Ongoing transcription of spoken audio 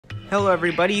Hello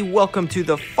everybody, welcome to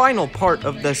the final part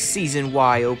of the Season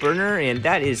Y opener, and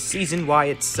that is Season Y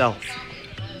itself.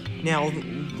 Now,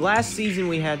 last season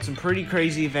we had some pretty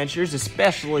crazy adventures,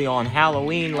 especially on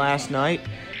Halloween last night.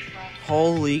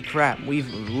 Holy crap,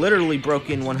 we've literally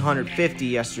broken 150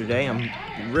 yesterday.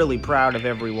 I'm really proud of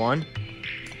everyone.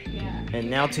 And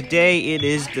now today it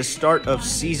is the start of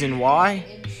Season Y.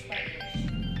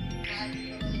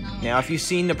 Now, if you've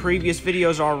seen the previous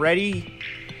videos already,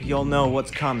 you'll know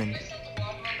what's coming.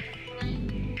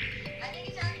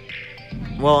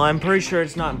 Well, I'm pretty sure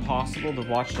it's not impossible to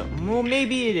watch them. Well,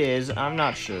 maybe it is. I'm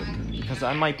not sure. Because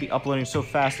I might be uploading so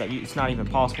fast that it's not even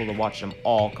possible to watch them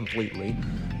all completely.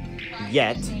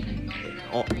 Yet.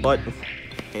 But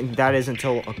that is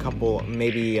until a couple,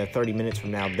 maybe 30 minutes from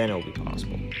now, then it'll be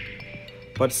possible.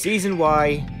 But Season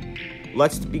Y,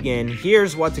 let's begin.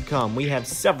 Here's what to come. We have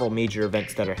several major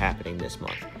events that are happening this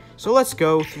month. So let's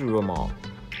go through them all.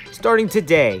 Starting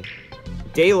today,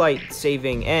 daylight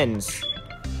saving ends.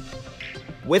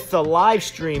 With the live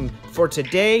stream for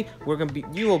today,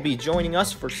 you will be joining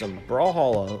us for some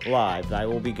Brawlhalla live. I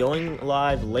will be going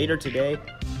live later today.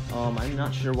 I'm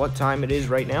not sure what time it is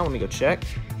right now. Let me go check.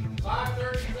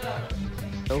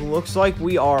 5:37. It looks like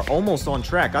we are almost on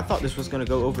track. I thought this was going to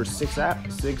go over 6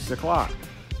 o'clock.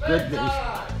 Good news.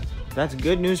 That's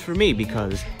good news for me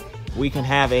because we can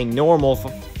have a normal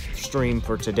stream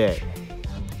for today.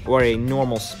 Or a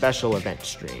normal special event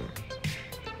stream.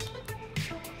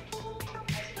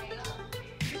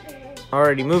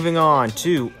 Alrighty, moving on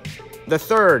to the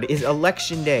 3rd is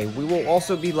Election Day. We will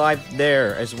also be live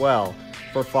there as well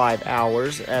for 5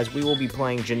 hours as we will be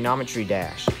playing Geometry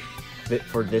Dash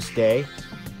for this day.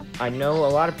 I know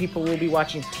a lot of people will be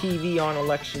watching TV on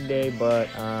Election Day, but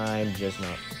I'm just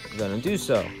not gonna do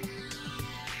so.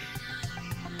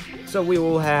 So we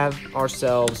will have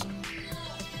ourselves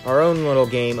our own little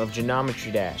game of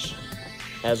Geometry Dash.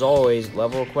 As always,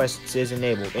 level requests is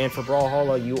enabled, and for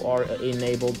Brawlhalla, you are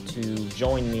enabled to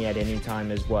join me at any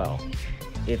time as well,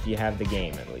 if you have the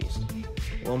game at least.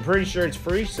 Well, I'm pretty sure it's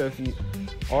free, so if you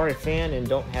are a fan and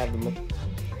don't have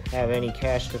any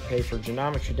cash to pay for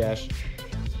Geometry Dash,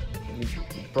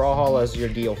 Brawlhalla is your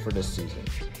deal for this season,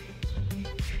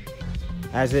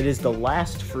 as it is the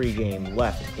last free game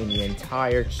left in the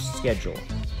entire schedule.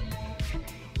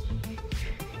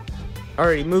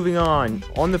 Alrighty, moving on.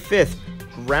 On the 5th,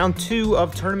 Round 2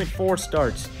 of Tournament 4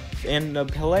 starts, and the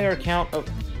player count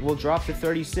will drop to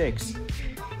 36,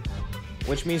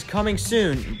 which means coming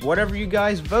soon, whatever you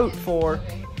guys vote for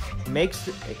makes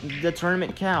the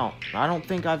tournament count. I don't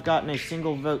think I've gotten a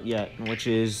single vote yet, which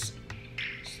is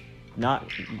not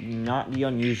the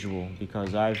unusual,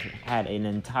 because I've had an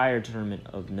entire tournament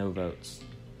of no votes,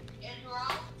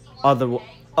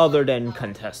 other than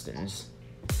contestants.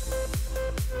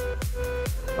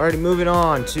 Alrighty, moving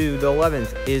on to the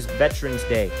 11th is Veterans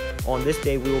Day. On this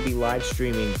day, we will be live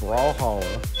streaming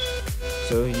Brawlhalla,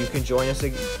 so you can join us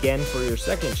again for your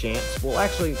second chance.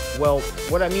 Well,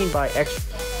 what I mean by extra,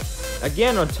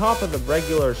 again, on top of the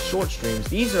regular short streams,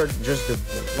 these are just the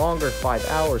longer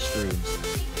 5-hour streams.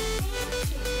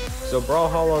 So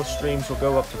Brawlhalla streams will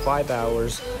go up to 5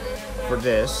 hours for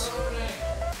this.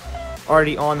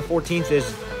 Already on the 14th is,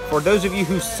 for those of you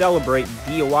who celebrate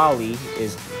Diwali,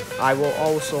 I will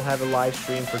also have a live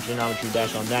stream for Geometry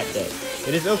Dash on that day.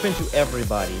 It is open to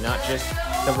everybody, not just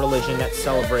the religion that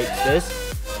celebrates this.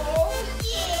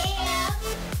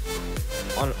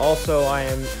 Also, I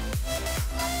am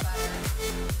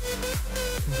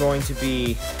going to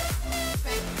be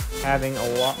having a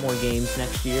lot more games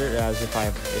next year, as if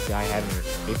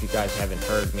you guys haven't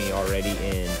heard me already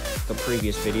in the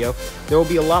previous video. There will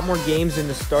be a lot more games in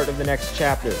the start of the next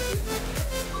chapter.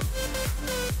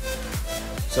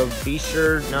 So be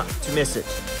sure not to miss it.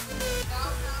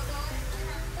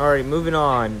 Alright, moving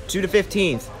on to the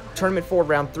 15th. Tournament 4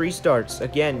 Round 3 starts.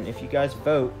 Again, if you guys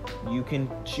vote, you can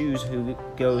choose who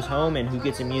goes home and who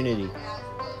gets immunity.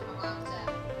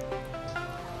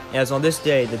 As on this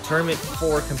day, the Tournament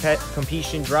 4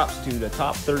 competition drops to the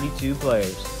top 32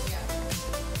 players,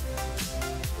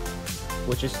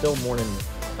 which is still more than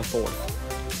a fourth.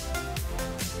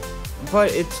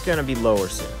 But it's going to be lower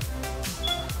soon.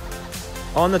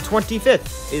 On the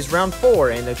 25th is Round 4,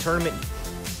 and the Tournament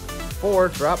 4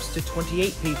 drops to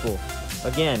 28 people.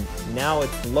 Again, now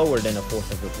it's lower than a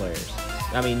fourth of the players.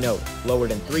 I mean, no, lower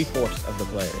than 3/4 of the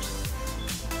players.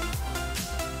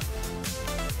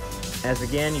 As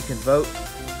again, you can vote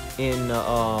in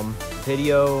the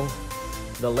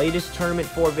latest Tournament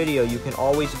 4 video. You can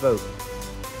always vote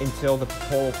until the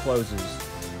poll closes,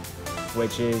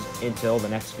 which is until the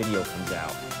next video comes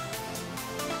out.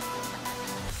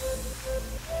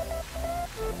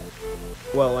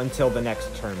 Well, until the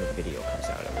next tournament video comes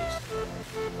out, at least.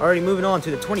 Alrighty, moving on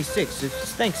to the 26th.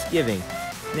 It's Thanksgiving.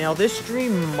 Now, this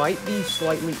stream might be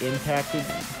slightly impacted,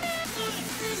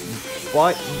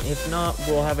 but if not,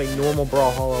 we'll have a normal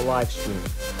Brawlhalla live stream.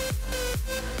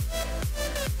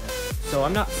 So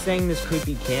I'm not saying this could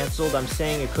be canceled. I'm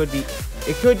saying it could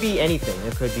be anything.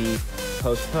 It could be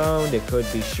postponed, it could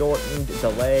be shortened,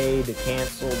 delayed,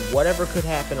 canceled. Whatever could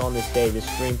happen on this day, this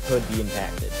stream could be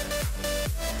impacted.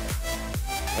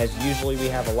 As usually we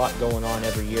have a lot going on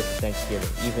every year for Thanksgiving,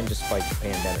 even despite the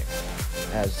pandemic.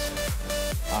 As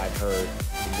I've heard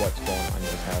what's going on in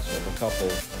this household a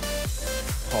couple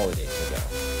holidays ago.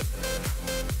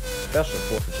 Especially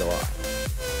 4th of July.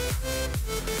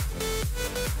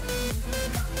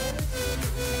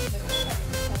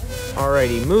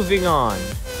 Alrighty, moving on.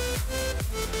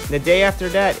 The day after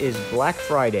that is Black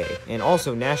Friday, and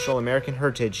also National American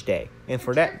Heritage Day. And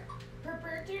for that...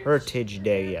 Heritage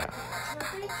Day, yeah.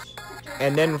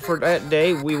 And then for that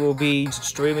day, we will be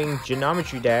streaming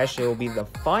Geometry Dash. It will be the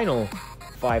final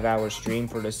 5-hour stream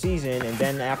for the season, and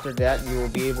then after that, you will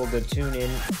be able to tune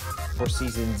in for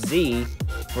Season Z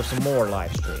for some more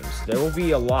live streams. There will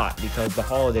be a lot, because the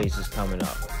holidays is coming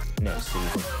up next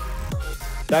season.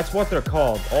 That's what they're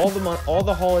called. All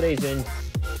the holidays in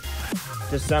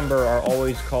December are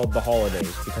always called the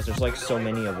holidays because there's like so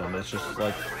many of them. It's just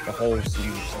like the whole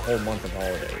season, the whole month of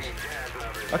holidays.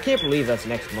 I can't believe that's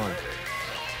next month.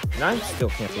 And I still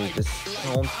can't believe this.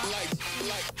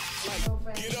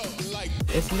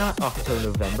 It's not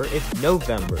Octo-November, it's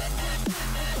November.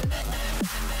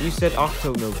 You said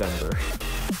Octo-November.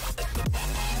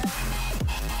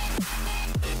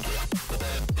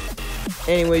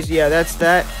 Anyways, yeah, that's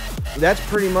that. That's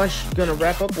pretty much gonna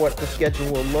wrap up what the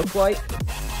schedule will look like.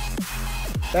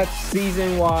 That's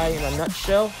Season Y in a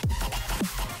nutshell.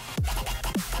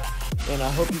 And I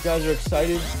hope you guys are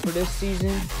excited for this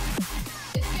season.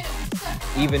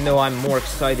 Even though I'm more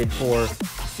excited for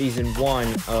Season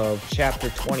 1 of Chapter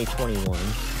 2021.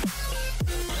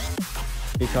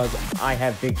 Because I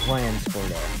have big plans for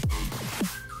that.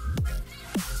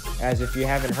 As if you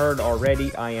haven't heard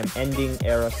already, I am ending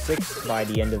Era 6 by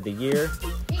the end of the year.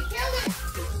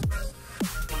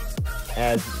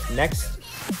 As next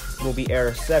will be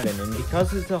Era 7, and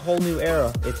because it's a whole new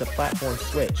era, it's a platform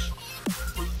switch.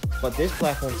 But this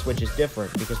platform switch is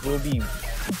different, because we'll be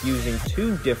using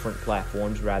 2 different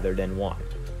platforms rather than 1.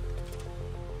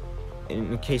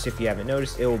 In case if you haven't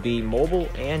noticed, it will be mobile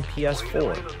and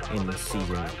PS4 in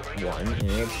Season 1, and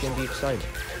it's going to be exciting.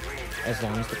 As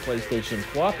long as the PlayStation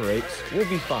cooperates, we'll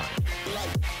be fine.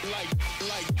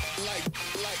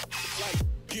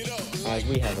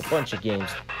 We have a bunch of games.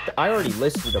 I already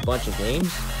listed a bunch of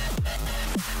games,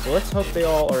 so let's hope they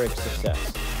all are a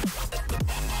success.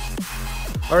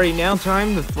 Alright, now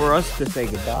time for us to say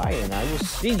goodbye, and I will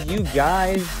see you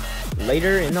guys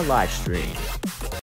later in the live stream.